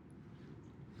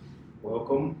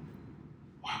Welcome.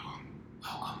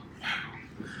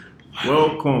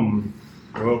 Welcome.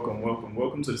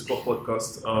 Welcome to the Spot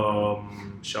Podcast.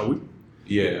 Shall we?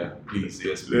 Yeah, please,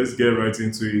 yes, please. Let's get right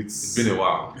into it. It's been a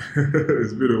while.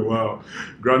 It's been a while.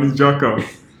 Granny Jacka.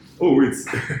 Oh wait.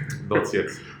 Not yet.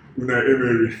 Unai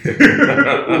Emery.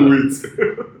 Oh wait.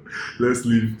 Let's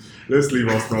leave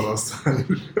Arsenal aside.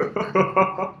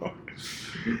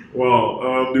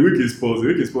 Wow. The week in sports. The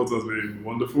week in sports has been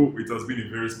wonderful. It has been a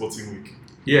very sporting week.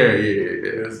 Yeah.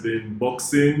 There's been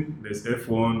boxing, there's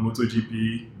F1,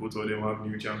 MotoGP, both of them have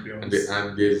new champions.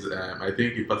 And there's, I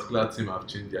think a particular team have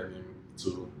changed their name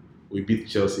to We Beat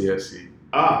Chelsea FC.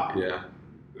 Ah, Yeah.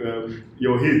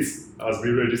 your hit has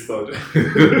been registered.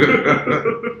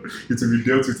 It will be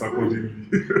dealt with accordingly.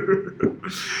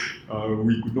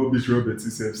 We could not beat Real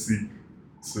Betis FC,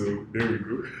 so there we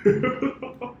go.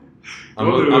 I'm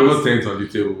not tenth on the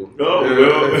table. Oh, well,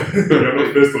 you're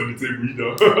not first on the table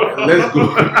either. Let's go.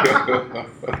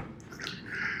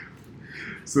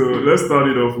 So let's start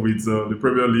it off with the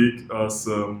Premier League, as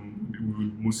we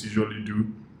would most usually do.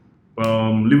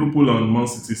 Liverpool and Man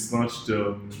City snatched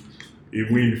a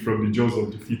win from the jaws of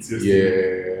defeat yesterday.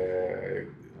 Yeah.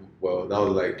 Well, that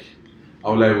was like,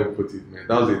 how would I even put it, man?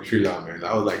 That was a thriller, man.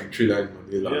 That was like a thriller in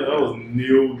Manila. Yeah, that was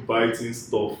nail-biting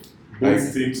stuff.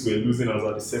 Both teams were losing as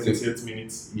at the 70th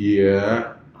minute.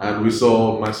 Yeah, and we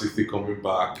saw Man City coming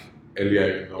back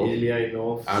earlier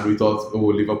enough. And we thought, oh,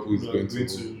 Liverpool is going to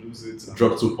lose it.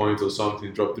 Drop 2 points or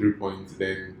something, drop 3 points.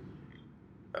 Then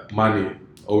Mane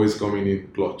always coming in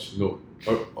clutch. No,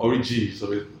 Origi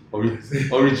or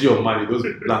Mane, those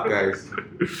black guys.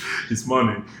 It's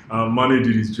Mane. Mane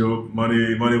did his job.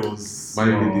 Mane did his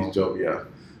job, yeah.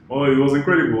 Oh, it was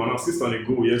incredible. An assist and a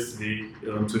goal yesterday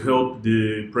to help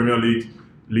the Premier League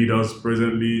leaders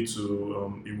presently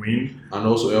to a win. And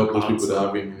also help those people that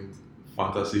have been in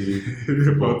fantasy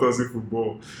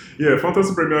football. Yeah,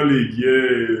 fantasy Premier League.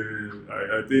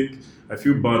 Yeah, I think I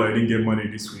feel bad I didn't get money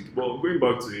this week. But going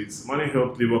back to it, Mane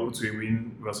helped Liverpool to a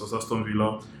win versus Aston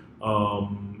Villa.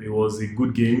 It was a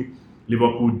good game.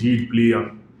 Liverpool did play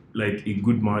like a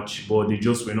good match, but they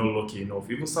just were not lucky enough.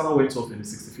 Even Salah went off in the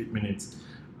 65th minute.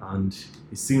 And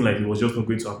it seemed like it was just not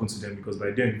going to happen to them because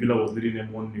by then Villa was leading them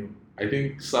 1-0. I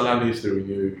think Salah needs to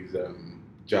renew his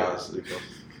jazz because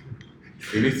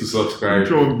he needs to subscribe.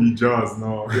 Which one be jazz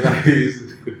now? Yeah,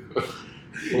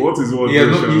 what is what? He has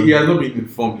not been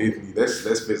informed lately. Let's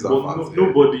face that fact.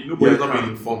 Nobody has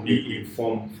not been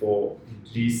informed for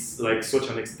this like such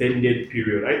an extended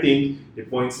period. I think the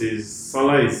point is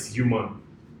Salah is human.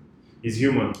 He's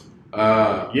human.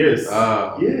 Yes.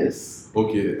 Yes.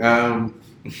 Okay. And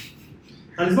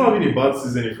he's not having a bad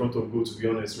season in front of goal, to be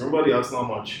honest. Remember the Arsenal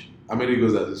match? How many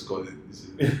goals has he scored this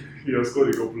season? He has scored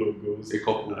a couple of goals. A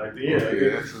couple? I think,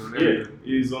 yeah,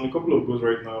 he's on a couple of goals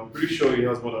right now. I'm pretty sure he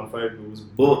has more than 5 goals.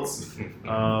 But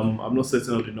I'm not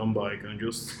certain of the number. I can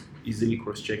just easily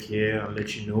cross-check here and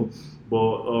let you know.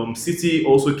 But City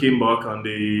also came back and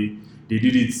they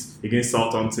did it against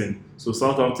Southampton. So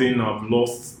Southampton have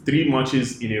lost 3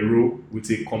 matches in a row with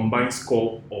a combined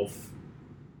score of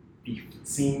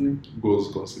 15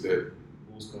 goals considered.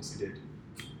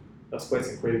 That's quite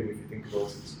incredible if you think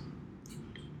about it.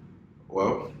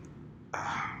 Well,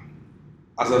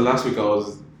 as of last week, I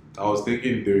was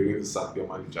thinking they were going to sack their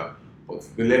manager, but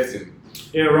they left him.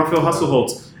 Yeah, Raphael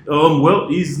Hasselholt. Well,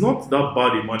 he's not that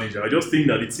bad a manager. I just think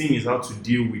that the team is hard to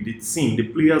deal with. The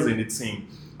players in the team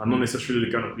are not necessarily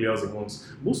the kind of players he wants.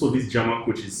 Most of these German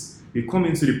coaches, they come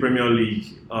into the Premier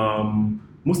League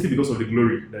mostly because of the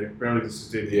glory that the Premier League is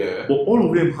sustained. Yeah. But all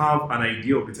of them have an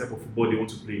idea of the type of football they want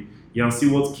to play. Jan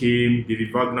Stewart came,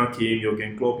 David Wagner came,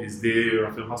 Jurgen Klopp is there,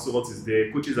 Raphael Hasselholt is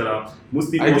there. Coaches that are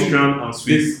mostly Austrian and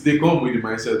Swiss. They come with the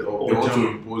mindset of they want to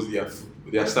impose their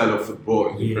style of football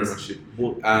in the Premiership.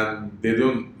 And they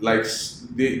don't like.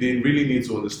 They really need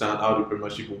to understand how the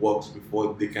Premiership works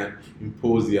before they can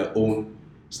impose their own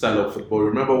style of football.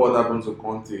 Remember what happened to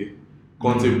Conte?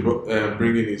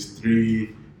 Bringing his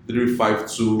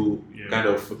 3-5-2 kind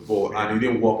of football, and it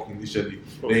didn't work initially.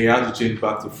 Then he had to change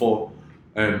back to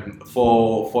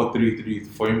 4-3-3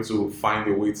 for him to find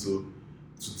a way to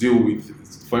deal with.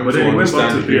 For him to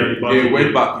understand. He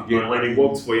went back again when it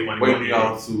worked for him and when he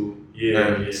had to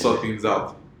sort things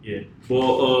out. Yeah,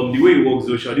 but the way it works,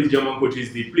 though, these German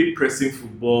coaches, they play pressing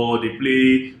football. They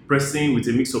play pressing with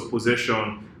a mix of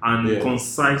possession and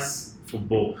concise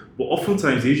football. But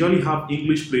oftentimes, they usually have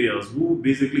English players who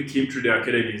basically came through their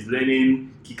academies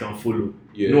learning kick and follow.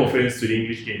 Yeah. No offense to the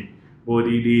English game, but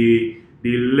they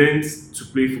learned to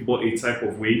play football a type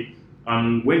of way.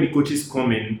 And when the coaches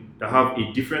come in that have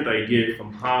a different idea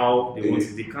from how they want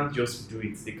it, they can't just do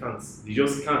it. They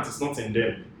just can't. It's not in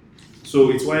them.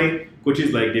 So it's why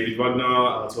coaches like David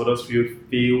Wagner at Huddersfield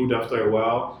failed after a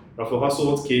while. Rafael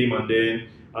Hasselt came, and then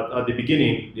at the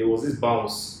beginning there was this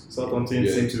bounce. Southampton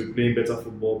seemed to be playing better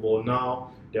football, but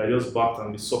now they are just back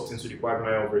and they sucked into the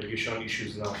quagmire of relegation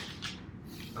issues now.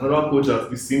 Another coach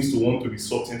that seems to want to be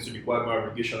sucked into the quagmire of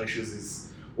relegation issues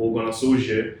is Ole Gunnar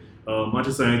Solskjaer.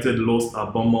 Manchester United lost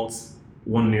at Bournemouth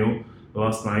 1-0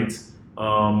 last night.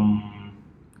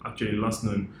 Actually, last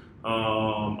noon.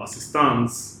 As it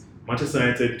stands, Manchester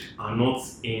United are not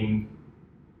in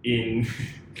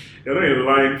they're not in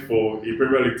line for a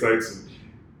Premier League title.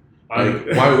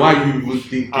 Like, why are you even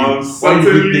thinking? I'm Why are you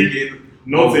even thinking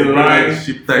not of in a line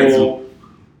Premiership title?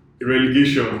 for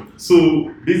relegation.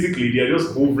 So basically, they are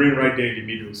just hovering right there in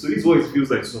the middle. So this is what it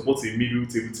feels like to support a middle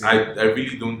table team. I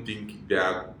really don't think they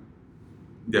are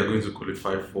going to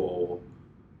qualify for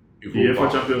The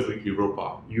UEFA Champions League.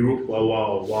 Europa.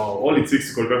 Wow. All it takes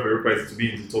to qualify for Europa is to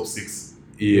be in the top 6.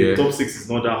 Yeah. The top 6 is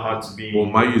not that hard to be in. Well,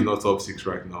 Man U is not top 6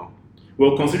 right now.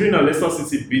 Well, considering that Leicester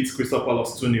City beat Crystal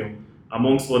Palace 2-0,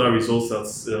 amongst other results that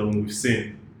we've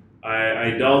seen,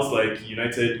 I doubt like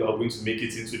United are going to make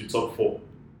it into the top 4.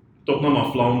 Tottenham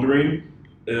are floundering.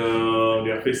 They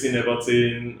are facing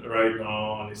Everton right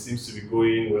now, and it seems to be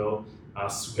going well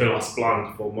as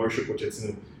planned for Mauricio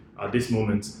Pochettino at this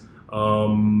moment.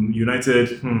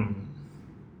 United,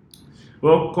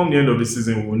 well, come the end of the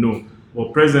season, we'll know.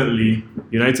 But presently,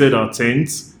 United are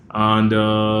 10th,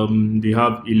 and they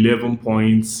have 11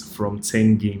 points from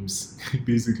 10 games.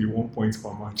 Basically, 1 point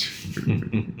per match.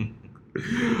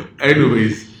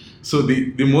 Anyways, so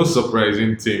the most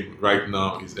surprising team right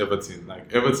now is Everton.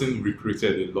 Like, Everton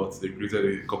recruited a lot. They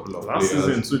recruited a couple of Last players.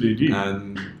 season, too, they did.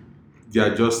 And they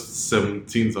are just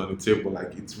 17th on the table.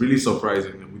 Like, it's really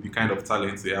surprising with the kind of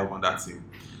talent they have on that team.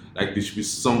 Like, they should be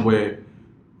somewhere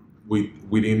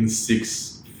within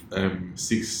 6,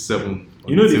 7.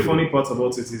 You know, the funny part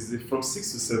about it is that from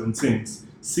 6th to 17th,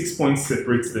 6 points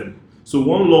separates them. So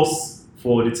one loss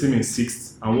for the team in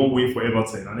 6th and one win for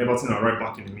Everton, and Everton are right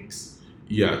back in the mix.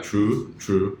 Yeah, true,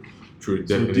 definitely.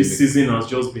 So this season has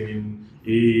just been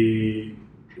a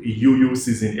yo-yo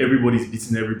season. Everybody's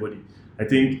beating everybody. I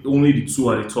think only the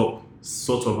 2 at the top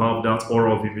sort of have that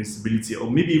aura of invincibility, or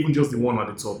maybe even just the 1 at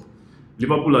the top.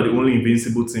 Liverpool are the only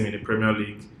invincible team in the Premier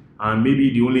League, and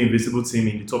maybe the only invincible team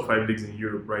in the top 5 leagues in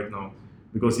Europe right now.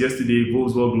 Because yesterday,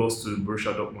 Wolfsburg lost to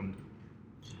Borussia Dortmund.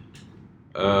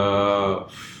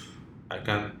 I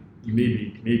can't.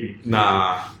 Maybe.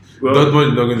 Nah. Well,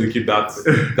 Dortmund is not going to keep that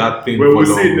thing well, for we'll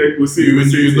long. see. We'll see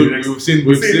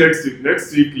We've seen next week.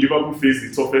 Next week, Liverpool face the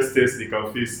toughest test they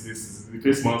can face. They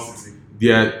face Man City.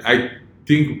 Yeah, I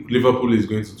think Liverpool is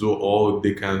going to do all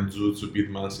they can do to beat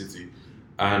Man City,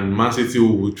 and Man City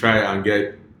will try and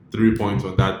get 3 points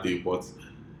on that day. But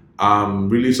I'm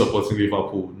really supporting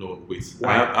Liverpool. No, wait,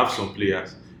 I have some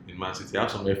players in Man City. I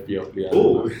have some FPL players.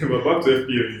 Oh, we're back to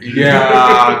FPL.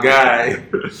 Yeah, guy.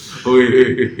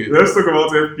 Wait. Let's talk about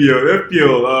FPL.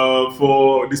 FPL,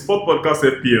 for the Sport Podcast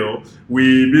FPL,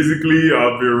 we basically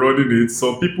have been running it.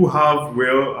 Some people have,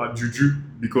 juju,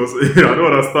 because I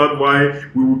don't understand why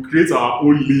we will create our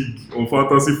own league on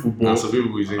fantasy football. And some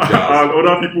people will and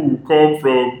other people will come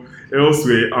from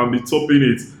elsewhere and be topping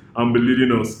it and be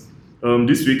leading us.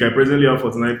 This week, I presently have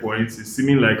 49 points. It's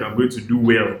seeming like I'm going to do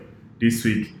well this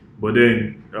week. But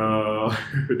then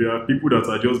there are people that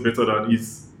are just better than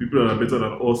us. People that are better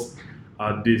than us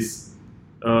at this.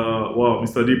 Wow,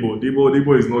 Mr.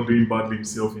 Debo is not doing badly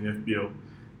himself in FPL.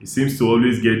 He seems to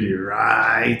always get the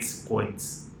right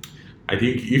points. I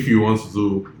think if you want to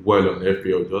do well on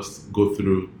FPL, just go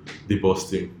through the boss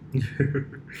team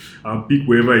and pick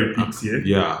wherever he picks.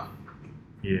 Yeah.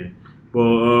 But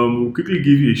we'll quickly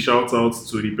give you a shout out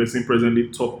to the person presently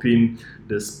topping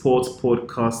the Sports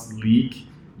Podcast League.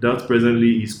 That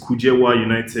presently is Kujewa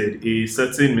United, a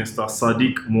certain Mr.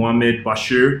 Sadiq Mohamed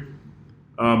Bashir.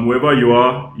 Wherever you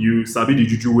are, you sabi the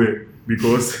juju well,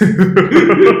 because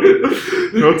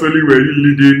not only were you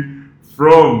leading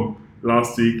from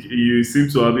last week, you seem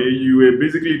to have you were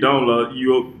basically down.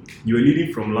 You were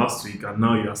leading from last week, and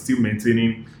now you are still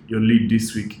maintaining your lead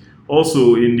this week.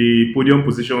 Also in the podium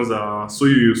positions are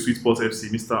Soyu Sweet Spot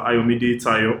FC, Mr. Ayomide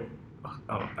Tayo.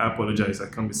 I apologize, I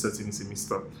can't be certain it's a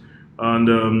Mr. And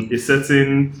a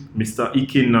certain Mr.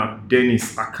 Ikena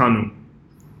Dennis Akanu.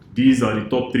 These are the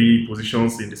top 3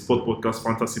 positions in the Sport Podcast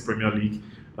Fantasy Premier League.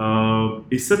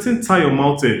 A certain Tayo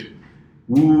Malted,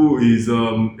 who is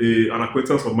an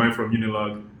acquaintance of mine from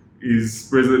Unilag, is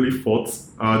presently 4th,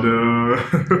 and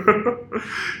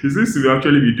he seems to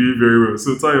actually be doing very well.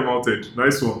 So Tayo Malted,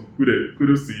 nice one.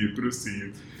 Kudos to you.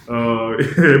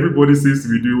 Everybody seems to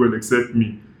be doing well except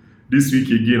me. This week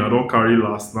again, I don't carry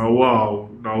last. Now wow.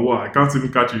 I can't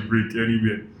even catch a break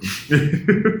anywhere.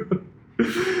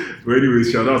 But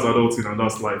anyways, yeah, that's adulting and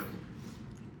that's life.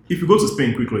 If you go to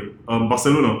Spain quickly,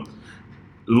 Barcelona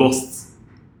lost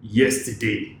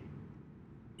yesterday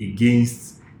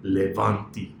against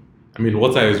Levante. I mean,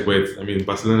 water is wet. I mean,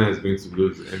 Barcelona is going to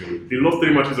lose anyway. They lost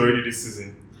 3 matches already this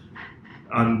season,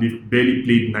 and they've barely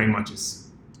played 9 matches.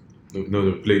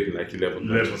 No, played like 11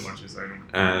 matches, I know.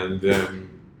 And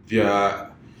they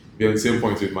are on the same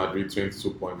point with Madrid,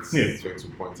 22 points. Yeah. 22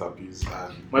 points apiece.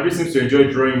 And Madrid seems to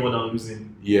enjoy drawing more than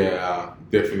losing. yeah,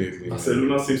 definitely.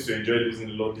 Barcelona seems to enjoy losing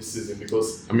a lot this season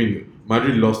because I mean,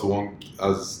 Madrid lost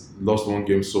one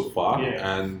game so far,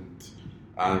 Yeah.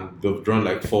 and they've drawn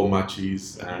like 4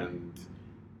 matches, and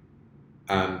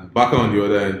Barca on the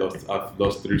other end have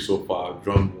lost 3 so far,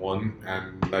 drawn 1,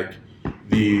 and like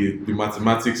the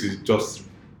mathematics is just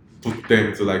put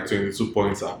them to like 22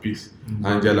 points apiece,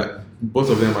 and they're like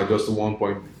both of them are just 1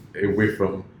 point away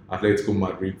from Atletico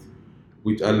Madrid,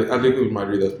 which Atletico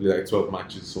Madrid has played like 12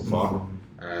 matches so far.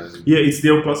 And yeah, it's the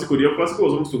El Clasico. The El Clasico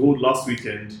was supposed to hold last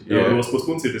weekend. Yeah. It was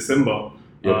postponed to December.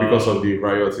 because of the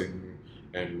riots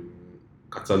in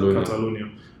Catalonia.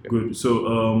 Good.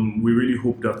 So we really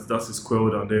hope that is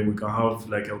quelled and then we can have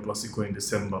like El Clasico in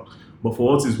December. But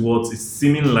for what is what, it's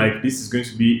seeming like this is going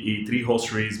to be a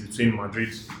 3-horse race between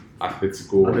Madrid,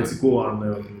 Atletico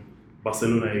and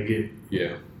Barcelona again.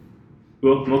 Yeah.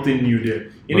 Well, nothing new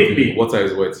there. In Italy, Water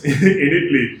is wet. in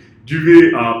Italy,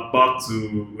 Juve are back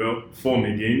to form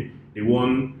again. They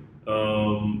won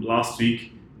last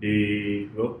week. They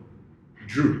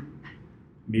drew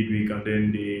midweek and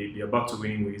then they are back to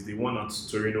winning ways. They won at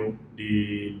Torino,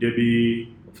 the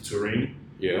derby of Turin.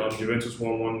 Yeah. Juventus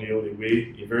won 1-0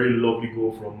 away. A very lovely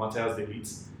goal from Matthias De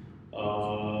Ligt.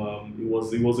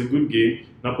 It was a good game.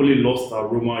 Napoli lost at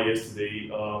Roma yesterday.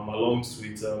 Along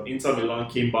with Inter Milan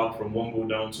came back from 1 goal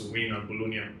down to win at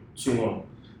Bologna 2-1.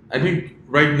 I think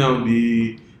right now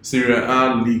the Serie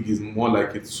A league is more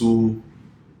like a two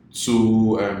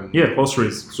horse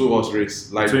race horse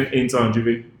race, like between Inter and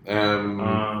Juve.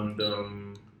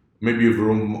 and maybe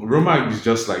Roma is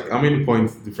just like how many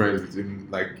points difference between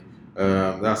like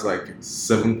that's like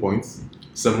 7 points,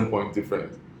 7 point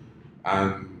difference,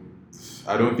 and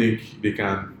I don't think they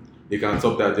can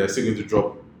top that. They're still going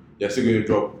to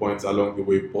drop points along the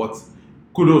way, but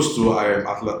kudos to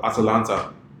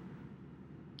Atalanta.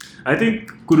 I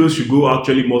think kudos should go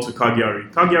actually more to Cagliari.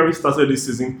 Cagliari started this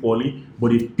season poorly, but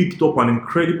they picked up an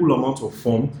incredible amount of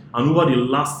form, and over the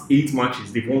last 8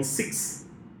 matches, they've won 6.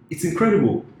 It's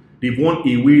incredible. They've won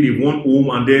away, they've won home,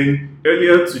 and then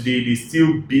earlier today, they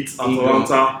still beat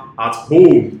Atalanta at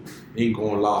home. Ain't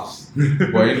gonna last.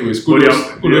 But anyways,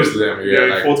 kudos to them. Yeah,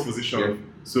 like, in 4th position. Yeah.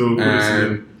 So kudos to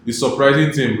them. The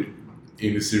surprising team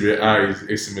in the Serie A is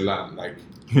AC Milan. Like,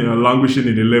 languishing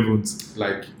in 11th.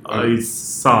 Like, it's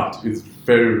sad. It's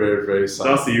very, very, very sad.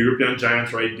 That's the European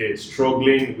giant right there,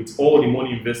 struggling with all the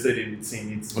money invested in the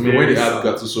team. When they had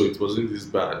Gattuso, it wasn't this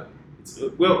bad.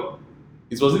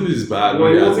 It wasn't this bad.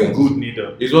 Well, it wasn't good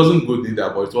neither. It wasn't good neither,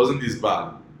 but it wasn't this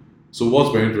bad. So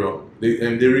what's went wrong?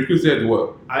 They recruited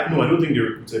well. I don't think they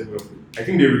recruited well. I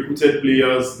think they recruited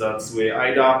players that were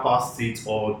either past it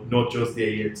or not just there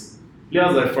yet.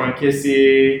 Players like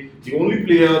Frankesi, the only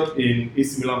player in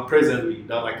AC Milan presently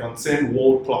that I can term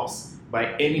world class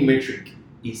by any metric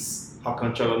is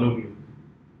Hakan Çalhanoğlu.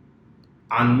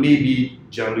 And maybe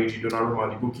Gianluigi Donnarumma,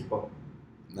 the goalkeeper.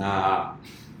 Nah.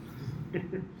 You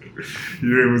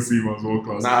don't even see him as world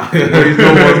class. Nah, he's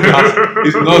not world class.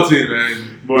 He's nothing, man.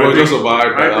 But I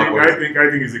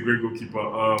think he's a great goalkeeper.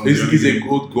 He's a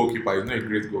good goalkeeper. He's not a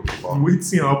great goalkeeper.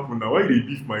 What's happen now? Why they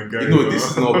beef my guy?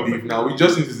 This is not beef now. We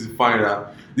just need to define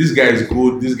that this guy is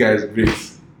good, this guy is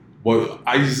great. But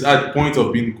he's at the point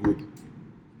of being good.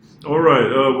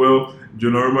 Alright,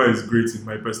 Donnarumma is great in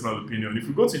my personal opinion. If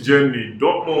we go to Germany,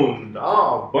 Dortmund,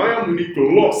 Bayern Munich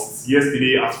lost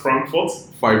yesterday at Frankfurt.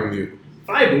 5-0.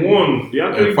 5-1. They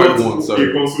actually got 5-1,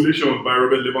 a consolation by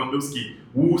Robert Lewandowski,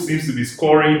 who seems to be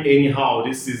scoring anyhow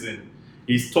this season.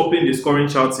 He's topping the scoring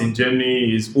charts in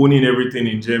Germany. He's owning everything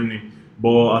in Germany.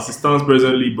 But as it stands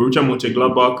presently, Borussia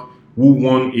Mönchengladbach, who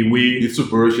won away. The two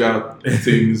Borussia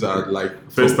teams are like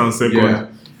first and second. Yeah,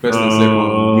 first and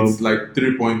second. It's like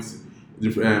 3 points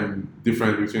different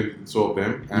between the two of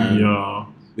them. And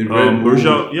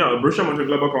Borussia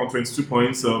Mönchengladbach on 22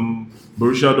 points.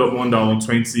 Borussia Dortmund are on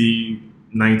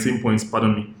 19 points.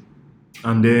 Pardon me.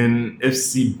 And then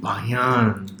FC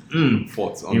Bayern in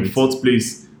 4th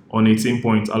place on 18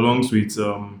 points, along with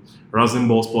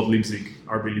Rasenball Leipzig,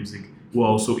 RB Leipzig, who are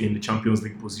also in the Champions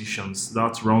League positions.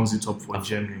 That rounds it up for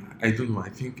Germany. I don't know. I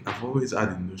think I've always had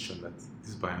the notion that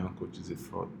this Bayern coach is a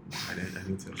fraud. I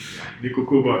didn't tell you that. Nico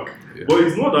Kovac. Yeah. But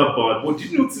it's not that bad. But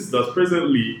did you notice that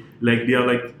presently, like there are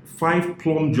like 5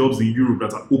 plum jobs in Europe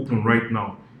that are open right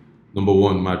now? Number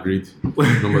 1, Madrid.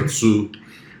 Number 2,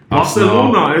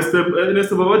 Barcelona.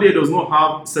 Esteban Valverde does not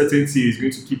have certainty he's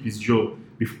going to keep his job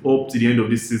up to the end of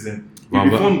this season.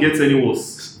 If the form gets any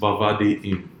worse, Valverde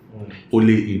in, Ole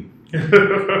in.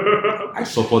 I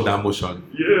support that motion.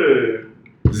 Yeah.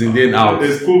 Zidane out.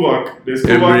 There's Kovac.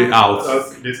 Emery out.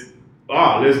 Let's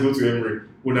go to Emery.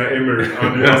 Unai Emery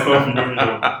and the Arsenal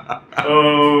phenomenon.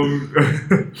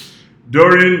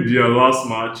 During their last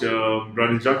match,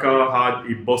 Granit Xhaka had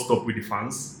a bust-up with the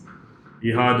fans. He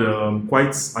had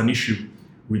quite an issue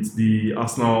with the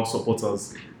Arsenal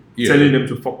supporters, telling them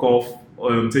to fuck off,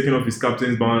 taking off his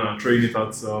captain's band and throwing it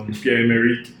at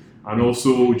Pierre-Emerick, and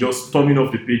also just storming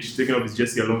off the pitch, taking off his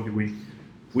jersey along the way,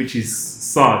 which is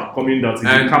sad, coming that he's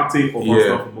the captain of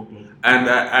Arsenal Football Club. And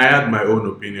I had my own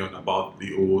opinion about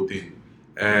the whole thing.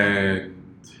 And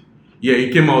he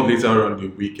came out later on the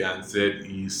week and said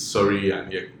he's sorry. And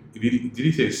did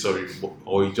he say sorry,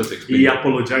 or he just explained? He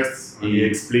apologized. He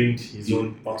explained his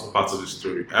own part of the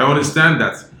story. I understand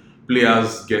that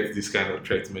players get this kind of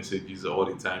threat messages all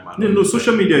the time. No,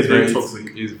 social media is very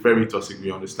toxic. It's very toxic.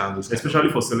 We understand this, especially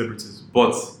for celebrities.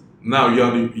 But now you're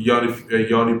on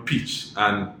the pitch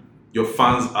and your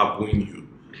fans are booing you.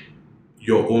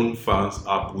 Your own fans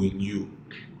are booing you.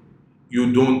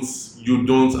 You don't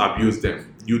abuse them.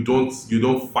 You don't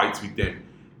fight with them.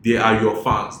 They are your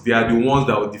fans. They are the ones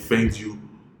that will defend you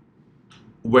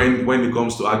when it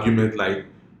comes to argument like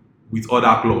with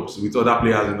other clubs, with other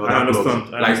players in other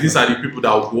clubs. These are the people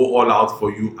that will go all out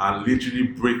for you and literally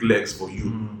break legs for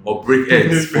you or break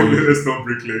heads for you. Let's not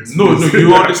break legs. No,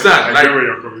 you understand. I get where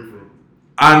you're coming from.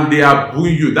 And they are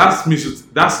booing you. That's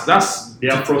they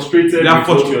are frustrated. They are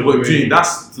frustrated with doing.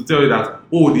 That's to tell you that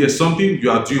there's something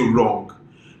you are doing wrong.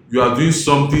 You are doing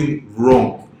something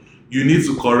wrong. You need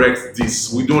to correct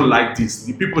this. We don't like this.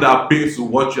 The people that are paying to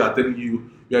watch you are telling you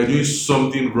are doing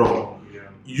something wrong. Yeah.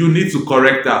 You need to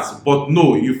correct that. But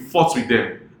no, you fought with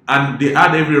them. And they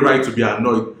had every right to be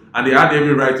annoyed. And they had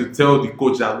every right to tell the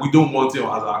coach that we don't want him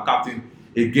as our captain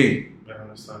again. I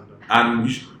understand that. And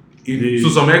to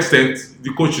some extent,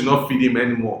 the coach should not feed him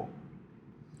anymore.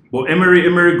 But Emery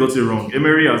got it wrong.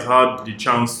 Emery had the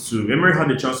chance to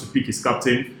pick his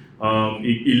captain.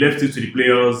 He left it to the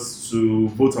players to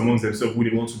vote amongst themselves who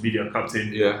they want to be their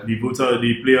captain. Yeah. The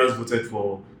players voted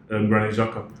for Granit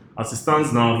Xhaka. As it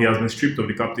stands now, he has been stripped of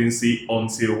the captaincy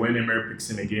until when Emery picks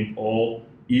him again, or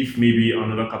if maybe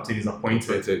another captain is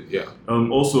appointed. Yeah.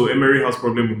 Also, Emery has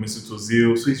problem with Mesut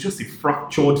Ozil, so it's just a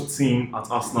fractured team at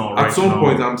Arsenal right now. At some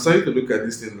point, I'm starting to look at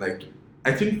this thing like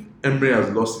I think Emery has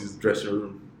lost his dressing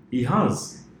room. He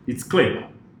has. It's clear.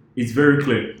 It's very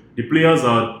clear. The players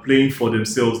are playing for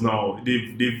themselves now.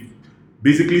 They've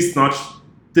basically snatched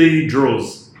 3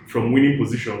 draws from winning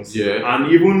positions. Yeah.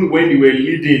 And even when they were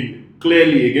leading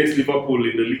clearly against Liverpool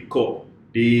in the League Cup,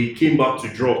 they came back to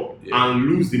draw and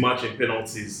lose the match in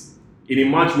penalties. In a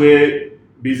match where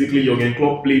basically Jurgen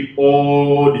Klopp played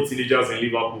all the teenagers in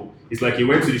Liverpool. It's like he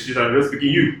went to the street and was speaking,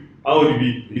 you, how old you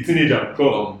be? The teenager,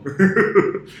 come.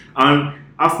 And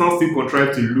Arsenal still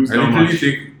contrived to lose that match.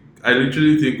 I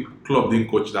literally think Klopp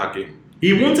didn't coach that game.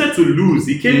 He wanted to lose.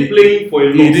 He came playing for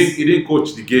a loss. He didn't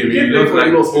coach the game. He just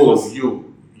like,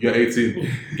 you're 18,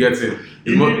 get in.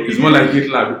 It's more like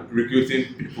Hitler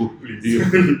recruiting people.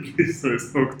 Please,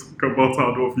 let's not talk about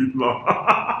Adolf Hitler.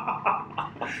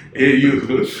 Hey, you're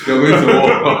going to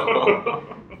war.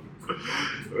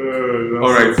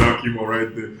 All right, exactly all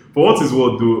right there. For what is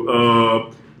what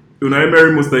though, Unai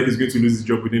Emery most likely is going to lose his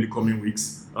job within the coming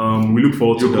weeks. We look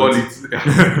forward to that. You call it.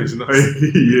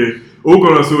 Yeah.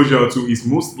 Ogun Solskjaer too is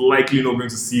most likely not going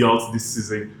to see out this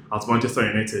season at Manchester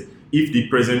United if the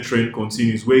present trend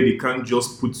continues, where they can't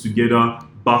just put together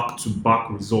back-to-back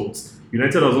results.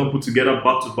 United has not put together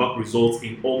back-to-back results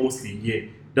in almost a year.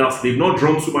 They've not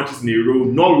drawn 2 matches in a row,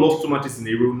 not lost 2 matches in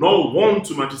a row, not won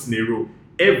 2 matches in a row.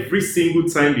 Every single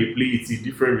time they play, it's a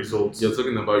different result. You're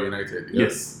talking about United,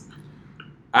 yes.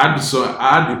 I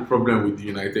had a problem with the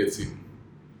United team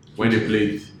when they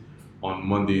played on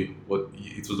Monday.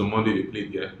 It was on Monday they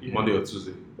played, yeah. Monday or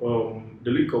Tuesday.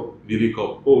 The League Cup. The League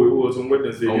Cup. Oh, it was on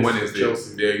Wednesday. Against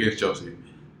Chelsea. They're against Chelsea.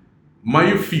 Man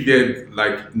U feeded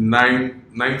like 9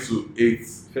 to 8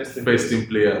 first team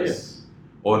players, yes.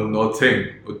 or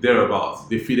 10 or thereabouts.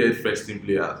 They feeded first team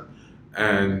players,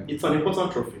 and it's an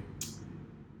important trophy.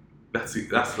 That's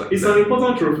it. It's an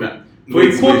important trophy. For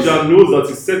a coach that knows that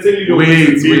he's certainly not going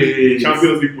to be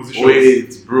Champions League positions.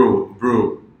 Wait, bro.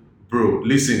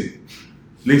 Listen.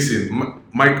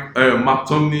 Mark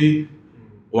Tomney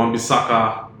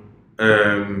Wan-Bissaka,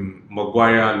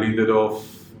 Maguire, Lindelof.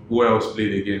 Who else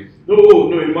played again?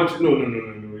 No. In match, no.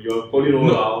 You're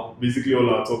calling basically all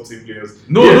our top team players.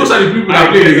 No, Yes, those are the people that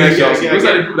played against Chelsea. Those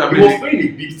are the people that he was played. playing a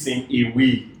big team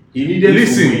away. He needed to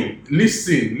win.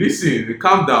 Listen.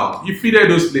 Calm down. You feeded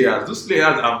those players. Those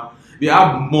players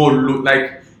have more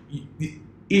like.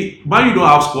 Man, you don't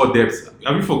have squad depth.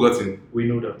 Have you forgotten? We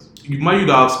know that. Man, you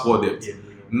don't have squad depth. Yeah,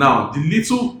 now, the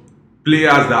little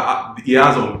players that he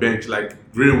has on bench, like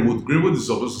Greenwood is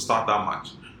supposed to start that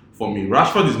match for me.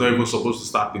 Rashford is not even supposed to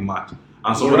start the match.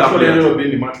 And some other players. Ended up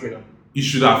being the match winner. You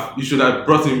should have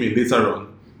brought him in later on.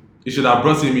 You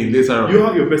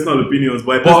have your personal opinions,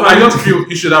 but I just feel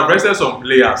you should have rested some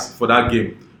players for that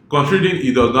game. Considering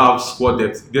he does not have squad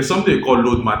depth, there's something called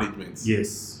load management.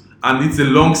 Yes. And it's a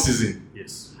long season.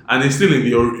 Yes. And he's still in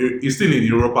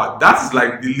Europa. That's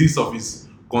like the least of his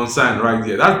concern right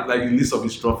there. That's like the least of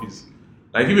his trophies.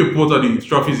 Like if you put all the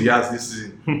trophies he has this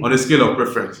season on a scale of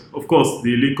preference. Of course,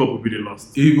 the League Cup will be the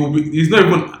last. He's not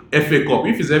even FA Cup.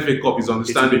 If it's FA Cup, it's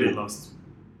understandable. It will be the last.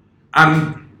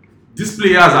 And these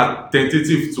players are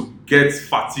tentative to get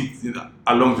fatigued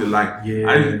along the line.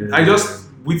 Yeah. I just,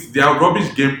 with their rubbish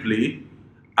gameplay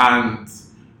and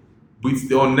with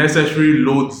the unnecessary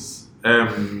loads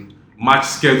match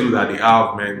schedule that they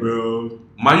have, man. Well,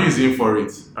 Man U is in for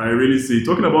it. I really see.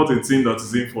 Talking about a team that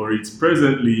is in for it,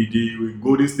 presently the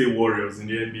Golden State Warriors in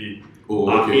the NBA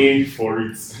are in for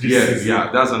it. Yeah,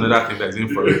 that's another thing that's in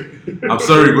for it. I'm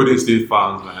sorry, Golden State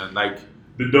fans, man. Like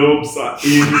the Dubs are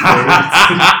in for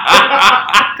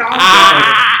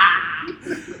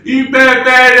it.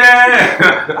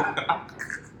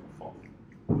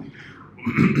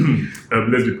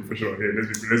 Let's be professional here.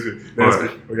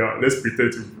 Let's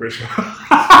pretend to be professional.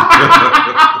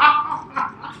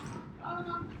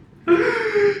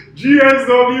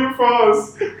 GSW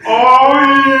fans. Oh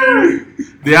yeah.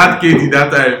 They had KD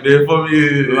that time. They for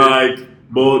me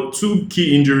but two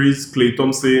key injuries: Klay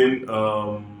Thompson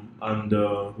and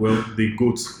the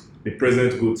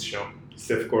present GOAT,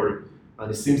 Steph Curry.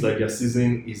 And it seems like their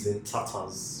season is in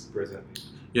tatters presently.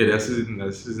 Yeah, their season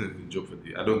is in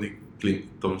jeopardy. I don't think Klay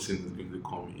Thompson is going to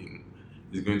come in.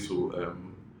 He's going to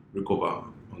recover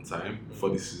on time before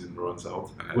the season runs out.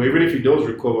 Well, even if he does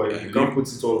recover, you can't put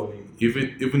it all on him.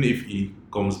 Even if he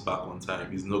comes back on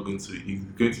time, he's going to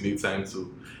need time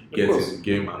to get in the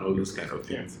game and all those kind of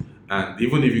things. Yeah. And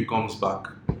even if he comes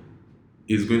back,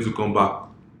 he's going to come back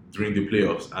during the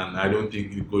playoffs. And I don't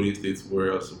think the Golden State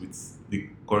Warriors, with the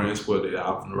current squad they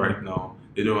have right now,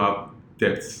 they don't have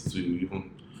depth to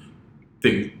even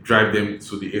drive them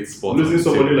to the 8th spot. Losing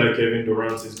somebody like Kevin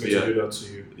Durant is going to do that to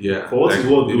you. Yeah. For what is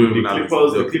what, the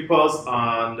Clippers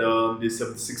and the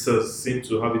 76ers seem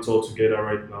to have it all together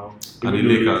right now. And the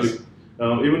Lakers.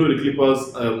 Even though the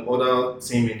Clippers, other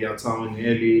team in their town in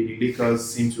LA, the Lakers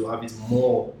seem to have it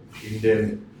more in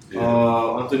them.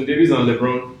 Yeah. Anthony Davis and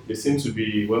LeBron, they seem to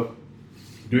be,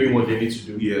 doing what they need to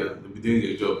do. Yeah, they'll be doing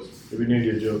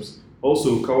their jobs.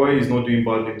 Also, Kawhi is not doing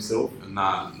bad himself.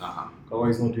 Nah. Kawhi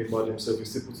is not doing bad himself. He's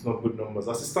still putting up good numbers.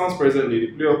 As it stands presently,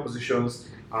 the playoff positions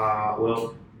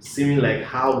are, seeming like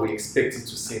how we expect it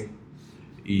to seem.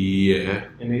 Yeah.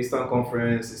 In the Eastern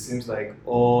Conference, it seems like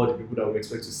all the people that we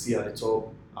expect to see at the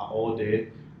top are all there.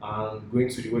 And going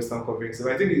to the Western Conference,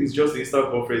 I think it's just the Eastern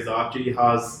Conference that actually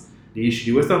has the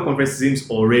issue. The Western Conference seems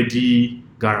already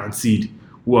guaranteed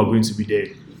who are going to be there.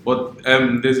 But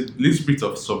there's a little bit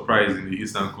of surprise in the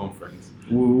Eastern Conference.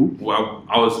 Well,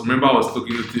 I was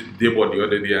talking to Debo the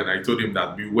other day, and I told him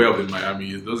that beware of the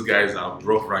Miami. Those guys are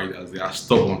rough riders. They are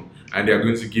stubborn, and they are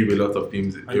going to give a lot of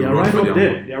teams a run for their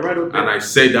money. They are right up there. And I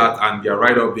said that, and they are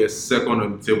right up there, second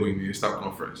on the table in the Eastern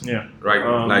Conference. Yeah, right.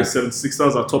 The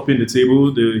 76ers are topping the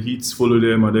table. The Heat follow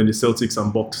them, and then the Celtics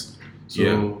and Bucks. So,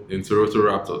 in Toronto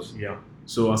Raptors. Yeah.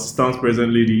 So as it stands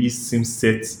presently, the East seems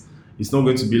set. It's not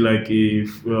going to be like a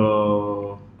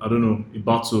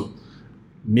battle.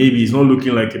 Maybe it's not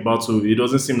looking like a battle. It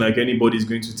doesn't seem like anybody's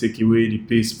going to take away the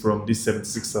pace from these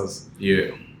 76ers.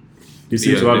 Yeah. They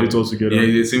seem to have it all together. Yeah,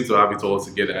 they seem to have it all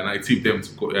together. And I tipped them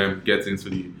to get into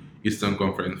the Eastern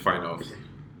Conference Finals.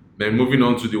 Then moving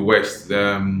on to the West.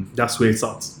 That's where it's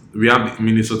at. We have the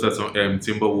Minnesota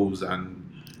Timberwolves and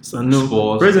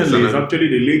Spurs. Presently, it's actually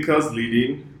the Lakers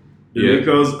leading. The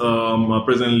Lakers are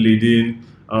presently leading.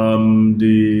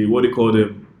 What do you call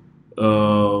them?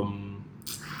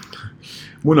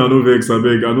 Mona no vex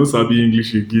abeg, I no sabi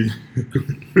English again.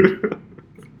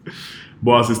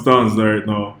 But as it stands right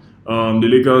now, the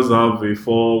Lakers have a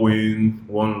 4-win,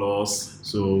 1 loss.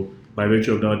 So by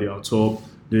virtue of that, they are top.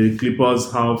 The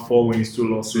Clippers have 4 wins,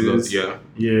 2 losses.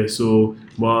 Yeah. So,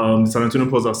 but San Antonio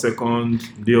Spurs are second.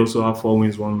 They also have 4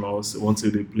 wins, 1 loss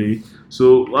until they play.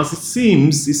 So, as it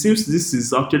seems this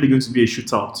is actually going to be a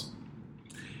shootout.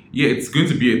 Yeah, it's going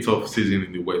to be a tough season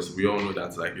in the West. We all know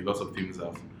that like a lot of teams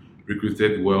have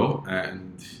recruited well,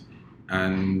 and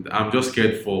I'm just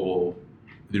scared for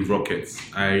the Rockets.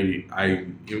 In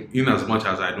as much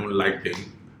as I don't like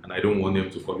them and I don't want them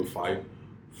to qualify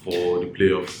for the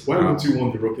playoffs. Why would you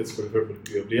want the Rockets to qualify for the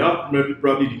playoffs? They have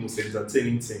probably the most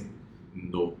entertaining team.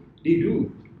 No. They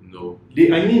do. No.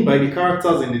 I mean by the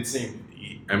characters in the team.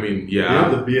 I mean, yeah. They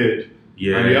have the beard.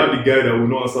 Yeah. And they have the guy that will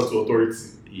not answer to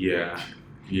authority. Yeah.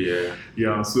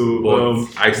 So but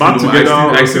I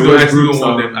still don't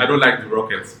want them. I don't like the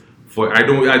Rockets. I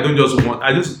don't just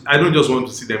want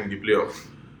to see them in the playoffs.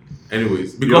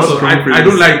 Anyways, because I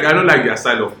don't like their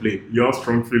style of play. You have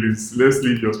strong feelings. Let's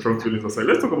leave your strong feelings aside.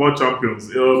 Let's talk about champions.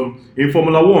 In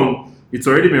Formula One, it's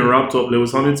already been wrapped up.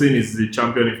 Lewis Hamilton is the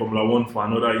champion in Formula One for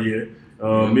another year.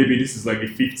 Maybe this is like the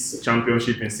 5th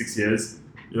championship in 6 years.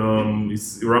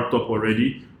 It's wrapped up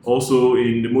already. Also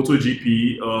in the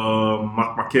MotoGP,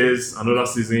 Marc Marquez, another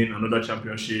season, another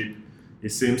championship.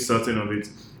 It seems certain of it.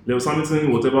 Lewis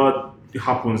Hamilton, whatever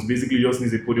happens, basically just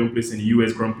needs a podium place in the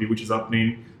US Grand Prix, which is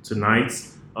happening tonight.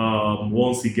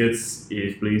 Once he gets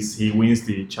a place, he wins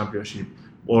the championship.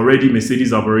 Already, Mercedes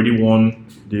have already won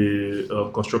the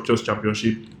Constructors'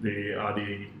 Championship. They are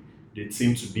the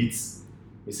team to beat.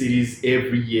 Mercedes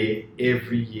every year.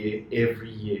 It's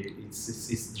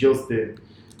just there.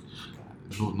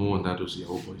 No one that does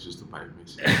Yahoo Boys used to buy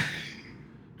Mercedes.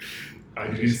 I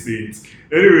didn't see it.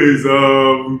 Anyways,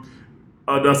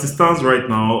 as it stands right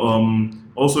now,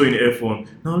 also in F1.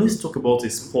 Now let's talk about a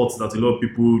sport that a lot of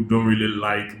people don't really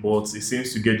like, but it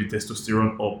seems to get the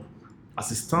testosterone up. As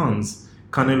it stands,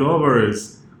 Canelo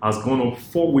Alvarez has gone up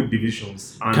 4 weight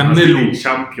divisions and has been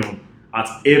champion at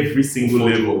every single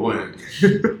level.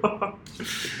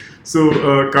 So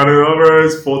Canelo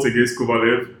Alvarez fought against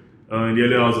Kovalev in the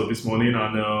early hours of this morning,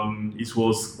 and it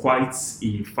was quite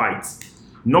a fight.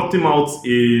 Knocked him out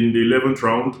in the 11th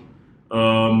round.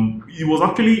 It was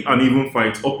actually an even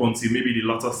fight up until maybe the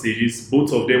latter stages.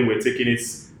 Both of them were taking it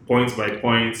point by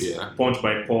point, punch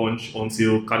by punch,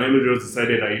 until Canelo just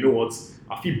decided that, you know what,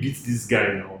 I feel beat this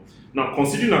guy now. Now,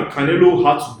 considering that Canelo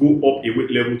had to go up a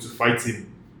weight level to fight him,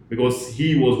 because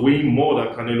he was weighing more than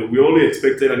Canelo, we only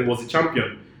expected, and he was a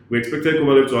champion, we expected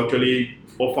Kovalev to actually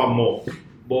offer more.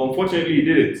 But unfortunately, he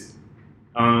didn't.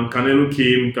 And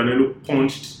Canelo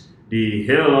punched the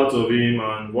hell out of him,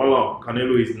 and voila,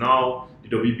 Canelo is now the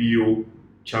WBO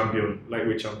champion,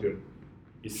 lightweight champion.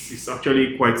 It's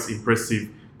actually quite impressive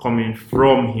coming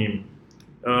from him.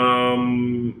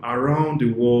 Around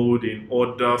the world in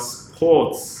other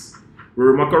sports,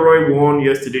 Rory McIlroy won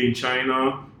yesterday in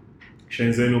China,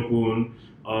 Shenzhen Open.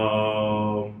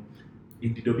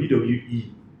 In the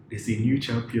WWE, there's a new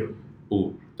champion.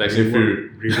 Oh, Tyson Fury.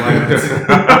 Bray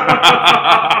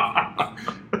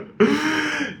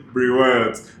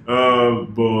Wyatt.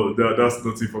 But that's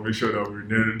not information that we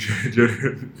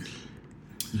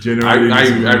generally.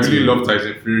 I really love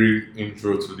Tyson Fury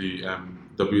intro to the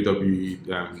WWE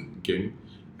game.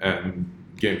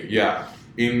 Yeah.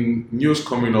 In news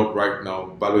coming up right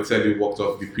now, Balottelli walked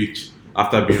off the pitch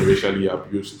after being racially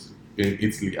abused in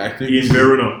Italy. I think in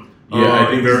Verona. Yeah, I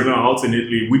think Verona out in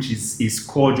Italy, which is a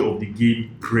scourge of the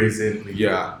game presently.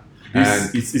 Yeah,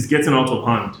 it's getting out of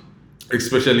hand,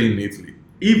 especially in Italy.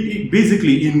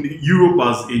 Basically in Europe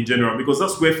as in general, because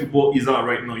that's where football is at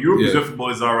right now. Europe is where football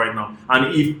is at right now,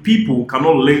 and if people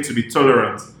cannot learn to be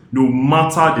tolerant, no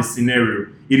matter the scenario,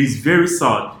 it is very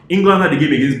sad. England had a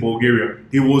game against Bulgaria.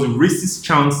 There was racist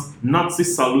chants, Nazi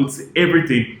salutes,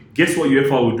 everything. Guess what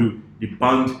UEFA will do? They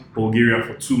banned Bulgaria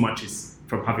for 2 matches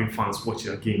from having fans watch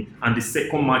their game, and the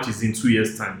second match is in 2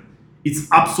 years' time. It's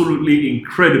absolutely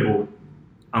incredible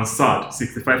and sad.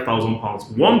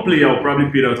 £65,000. One player will probably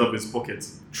pay that out of his pocket.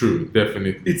 True,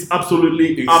 definitely. It's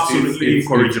absolutely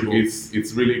incorrigible.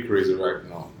 It's really crazy right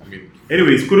now. I mean,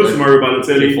 anyways, kudos to Mario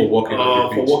Balotelli for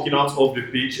walking out of the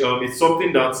pitch. It's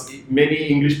something that many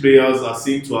English players are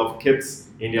seen to have kept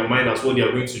in their mind as what they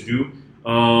are going to do.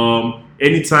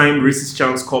 Anytime racist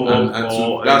chants come up,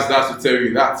 that's to tell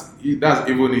you that's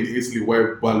even in Italy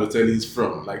where Balottelli is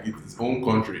from, like it's his own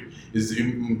country. He's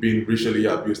even being racially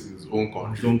abused in his own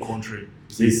country.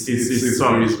 It's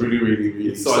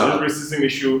really sad. It's a racism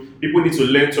issue. People need to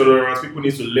learn tolerance. People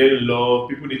need to learn love.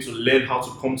 People need to learn how to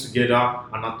come together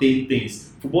and attain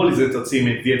things. Football is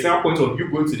entertainment. The entire point of you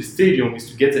going to the stadium is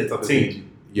to get entertained.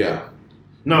 Yeah.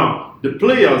 Now, the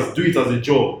players do it as a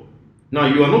job. Now,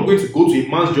 you are not going to go to a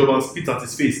man's job and spit at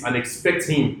his face and expect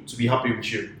him to be happy with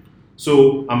you.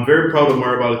 So, I'm very proud of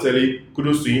Mario Balotelli.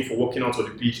 Kudos to him for working out on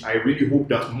the pitch. I really hope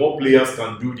that more players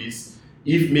can do this.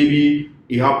 If maybe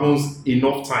it happens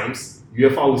enough times,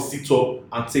 UEFA will sit up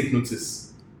and take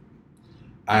notice.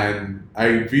 And I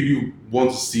really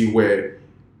want to see where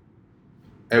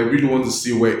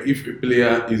if a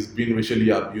player is being racially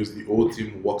abused, the whole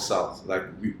team walks out. Like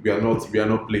we are not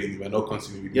playing, we are not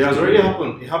continuing with this. It has already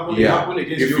happened. It happened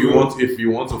against If you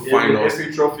want to find us,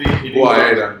 FA Trophy, go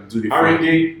ahead and do the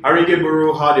Haringe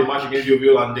Borough had a match against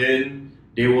Yeovil, and then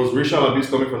there was racial abuse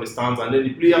coming from the stands, and then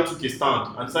the player took a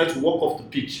stand and decided to walk off the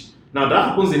pitch. Now that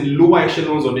happens in lower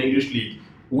echelons of the English league.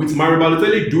 With Mario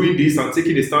Balotelli doing this and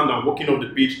taking a stand and walking off the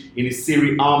pitch in a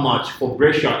Serie A match for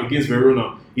Brescia against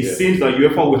Verona, it seems that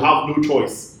UEFA will have no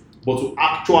choice but to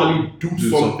actually do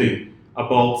something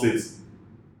about it.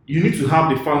 You need to have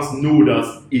the fans know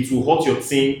that it will hurt your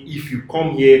team if you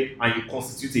come here and you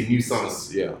constitute a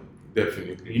nuisance. Yeah,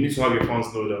 definitely. You need to have your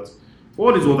fans know that. For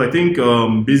what is what I think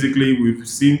basically we've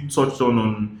touched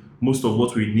on most of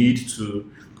what we need to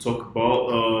talk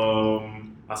about.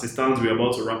 As it stands, we're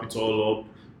about to wrap it all up.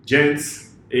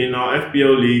 Gents, in our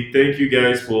FPL league, thank you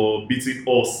guys for beating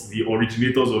us, the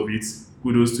originators of it.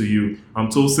 Kudos to you. I'm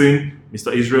Tosin.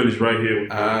 Mr. Israel is right here.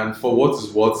 And for what is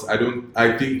what,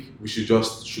 I think we should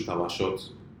just shoot our shot.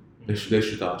 Let's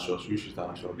shoot our shot. We shoot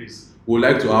our shot. Please. We would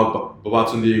like to have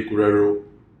Babatunde Guerrero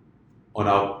on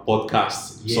our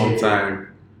podcast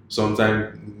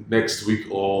sometime next week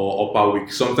or upper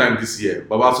week, sometime this year.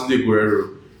 Babatunde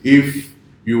Guerrero, if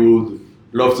you would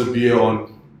love to be on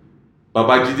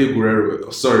Babajide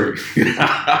Guerrero, sorry.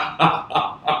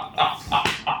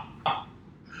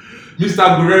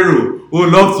 Mr. Guerrero, we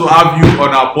would love to have you on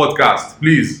our podcast,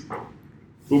 please.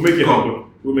 We'll make it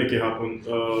happen.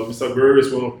 Mr. Guerrero is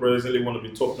presently one of the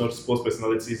top-notch sports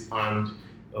personalities and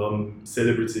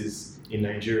celebrities in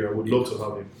Nigeria. We'd love to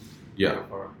have him. Yeah.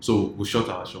 All right. So we shot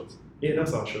our shot. Yeah,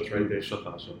 that's our shot right there. Shot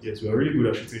our shot. Yes, we are really good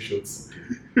at shooting shots.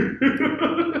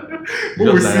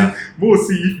 We'll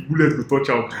see if bullets will touch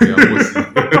out. Yeah, we'll see.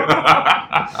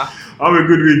 Have a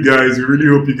good week, guys. We really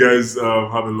hope you guys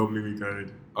have a lovely week ahead.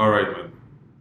 All right, man.